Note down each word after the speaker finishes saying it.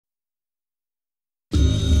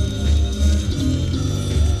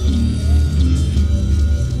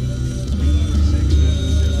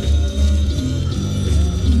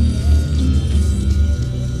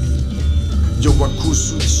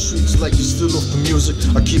of the music,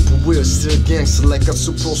 I keep it weird, still gangster like I'm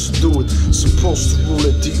supposed to do it. Supposed to rule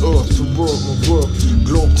at the earth, the world, my world.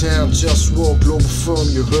 Globetown, JustWar,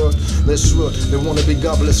 Globalfirm, you heard? Let's swear, they wanna be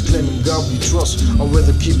godless, claiming God we trust. I'd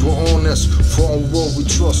rather keep it honest, for on world we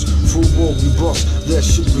trust, for world we bust. That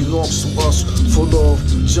shit belongs to us, for love,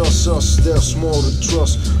 just us, there's more to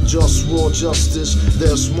trust. JustWar, justice,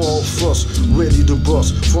 there's more of us, ready to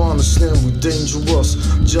bust. For understand we dangerous,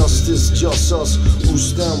 justice, just us, who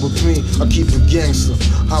stand with me. I keep it gangster,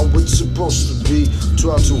 how it's supposed to be.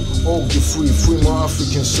 Try to all get free, free my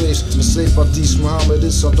African slaves, enslaved by these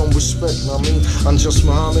Mohammedists I don't respect, I mean, I'm just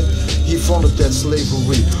Muhammad, he founded that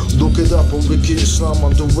slavery. Look it up on Wiki Islam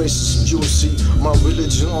under racism, you'll see my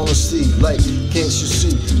religion, honesty, like, can't you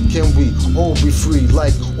see? Can we all be free,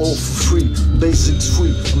 like, all for free? Basics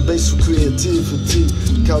free, and basic creativity,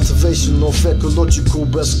 cultivation of ecological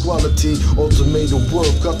best quality, automated work,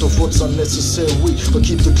 cut off what's unnecessary, but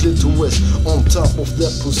keep the clitoris on top of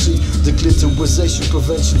that pussy. The clitorisation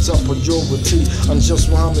prevention top priority. I'm just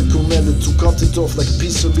Muhammad commanded to cut it off like a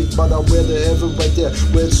piece of meat, but I wear the heaven right there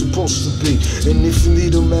where it's supposed to be. And if you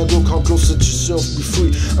need a man, look how close to yourself, be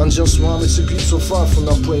free. I'm just Muhammad, so keep so far from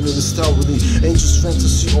not playing in this tower. Angels,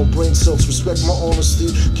 fantasy, or brain cells, respect my honesty.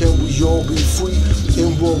 Can we all be free?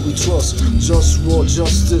 In what we trust, JustWar,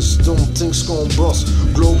 justice, them things gon' bust.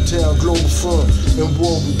 Globetown, Globalfirm, in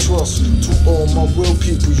what we trust. To all my real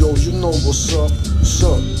people, yo, you know what's up, what's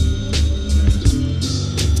up.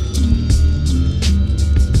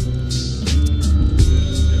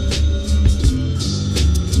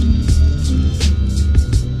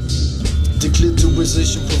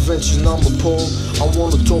 Declitterization prevention, I'm appalled. I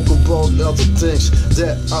wanna talk about other things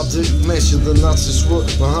that I didn't mention. The Nazis were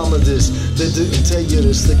Mohammedists, they didn't tell you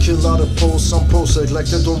this. They kill out of Poles, some Poles act like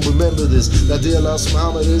they don't remember this. That they lost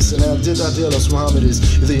Mohammedists, and I lost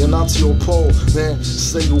Mohammedists. Either you're Nazi or Pole, man,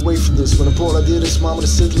 stay away from this. When the Pole I did this, Mohammed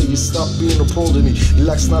Sidley, you stop being a Pole to me. He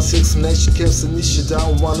likes Nazi explanation, camps and niche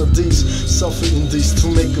down one of these. Suffer in these to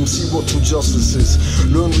make them see what true justice is.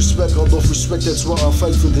 Learn respect, out of respect, that's why I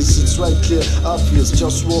fight for this. It's right clear, obvious,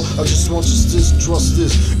 JustWar, I just want justice, trust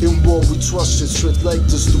this. In war we trust shit, straight like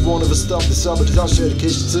this. The one ever stop the sabotage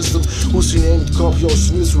education system. Who's your name? Copy your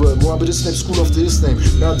Israel. Mohammedist name, school after his name.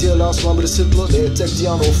 Now dear last Mohammedist Hitler, they attacked the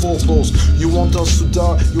honor of four poles. You want us to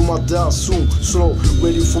die, you might die soon. Slow,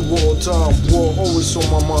 ready for wartime. War always on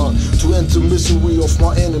my mind. To end the misery of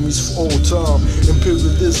my enemies for all time.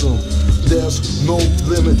 Imperialism, there's no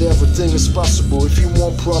limit, everything is possible. If you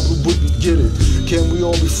want problem, we can get it. Can we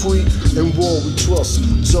all be free? In war we trust.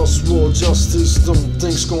 JustWar, justice, them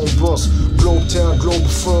things gon' bust. Globetown,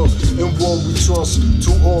 Globalfirm, in war we trust.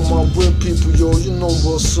 To all my real people, yo, you know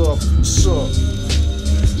what's up, what's up.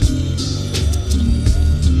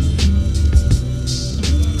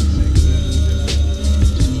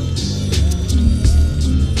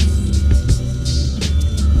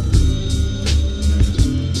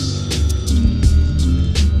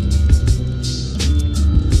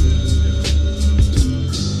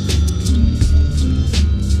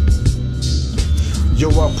 Yo,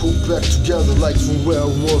 I put back together like from where I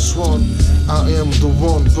was one. I am the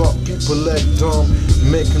one, but people act dumb,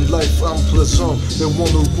 making life unpleasant. They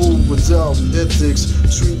wanna rule without ethics,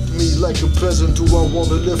 treat me like a peasant. Do I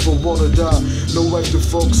wanna live or wanna die? No right to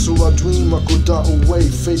fuck, so I dream I could die away,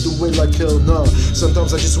 fade away like hell nah.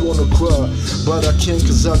 Sometimes I just wanna cry, but I can't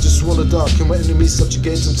cause I just wanna die. Can my enemies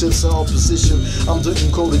subjugate until it's in opposition? I'm the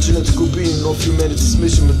encoded genetical being of humanity's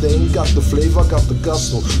mission, but they ain't got the flavor, I got the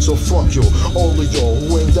gusto. So fuck yo, all of y'all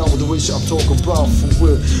who ain't down with the wish I'm talking about for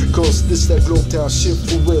real. Cause this that Globetown shit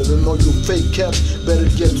for real. And all you fake cats better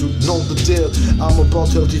get to know the deal. I'm about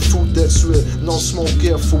healthy food, that's real. No smoke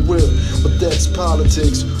air for real. But that's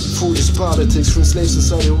politics. Food is politics. From slaves in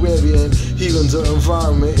Saudi Arabia and healing the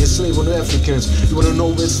environment, enslaving Africans. You wanna know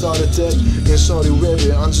where it started that? In Saudi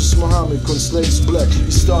Arabia, I'm just Muhammad, when slaves black,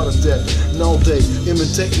 he started that. Now they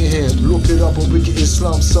imitating him. Look it up on Wiki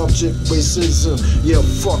Islam, subject racism. Yeah,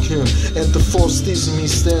 fuck him. And the false theism he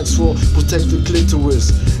stands for, protect the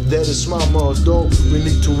clitoris. That is my motto. We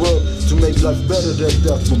need to work to make life better than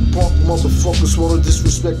that. But punk motherfuckers wanna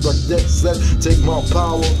disrespect like that. Take my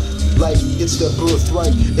power like it's their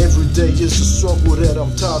birthright. Every day is a struggle that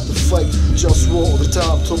I'm tired to fight. JustWar all the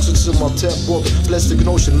time, toxins in my tap water, plastic and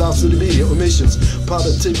ocean, lives of the media, emissions,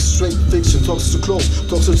 politics, straight fiction, toxins too close,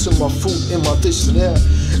 toxins in my food, in my dishes and air.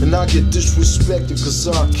 And I get disrespected cause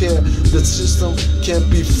I care. That system can't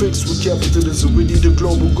be fixed with capitalism. We need a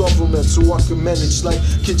global government government so I can manage like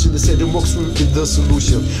kitchen. They say democracy will be the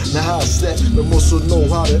solution. Now how's that? But most also know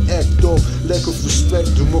how to act though. Lack of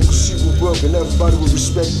respect, democracy will work and everybody will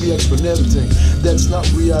respect BX for everything. That's not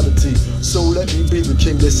reality. So let me be the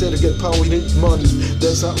king. They say to get power you need money.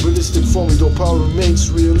 That's not realistic for me, though power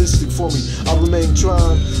remains realistic for me. I remain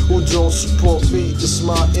trying. Who don't support me? It's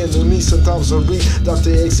my enemy. Sometimes I read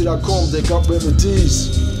Dr. XTcKQFTT, they got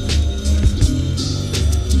remedies.